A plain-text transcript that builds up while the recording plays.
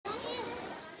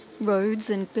Roads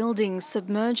and buildings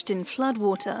submerged in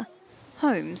floodwater,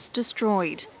 homes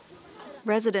destroyed.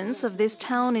 Residents of this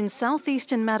town in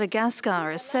southeastern Madagascar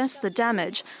assess the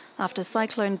damage after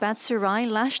Cyclone Batsirai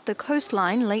lashed the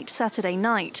coastline late Saturday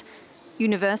night.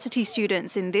 University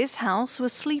students in this house were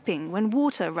sleeping when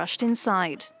water rushed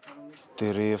inside.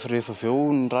 We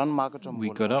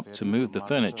got up to move the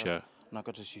furniture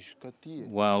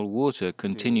while water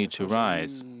continued to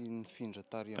rise.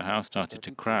 The house started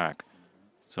to crack.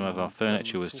 Some of our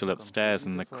furniture was still upstairs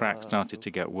and the crack started to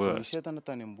get worse.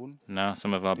 Now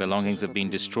some of our belongings have been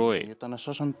destroyed.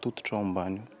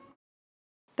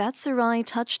 Batsirai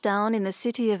touched down in the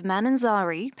city of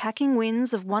Madagascar, packing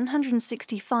winds of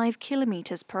 165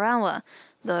 kilometers per hour,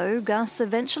 though gusts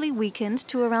eventually weakened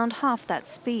to around half that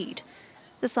speed.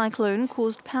 The cyclone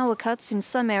caused power cuts in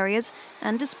some areas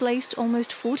and displaced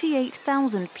almost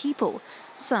 48,000 people.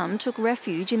 Some took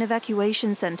refuge in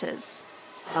evacuation centers.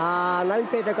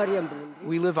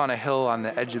 We live on a hill on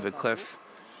the edge of a cliff.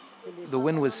 The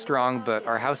wind was strong, but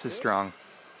our house is strong.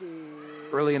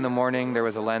 Early in the morning, there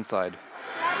was a landslide.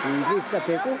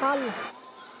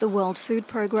 The World Food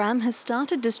Programme has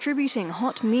started distributing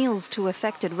hot meals to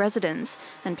affected residents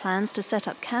and plans to set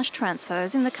up cash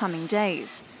transfers in the coming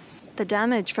days. The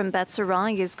damage from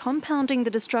Batsirai is compounding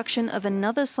the destruction of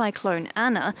another cyclone,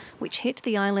 Anna, which hit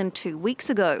the island 2 weeks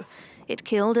ago. It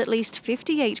killed at least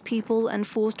 58 people and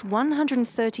forced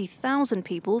 130,000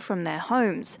 people from their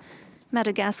homes.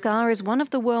 Madagascar is one of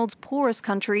the world's poorest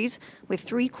countries, with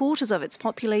 3/4 of its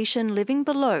population living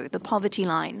below the poverty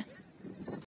line.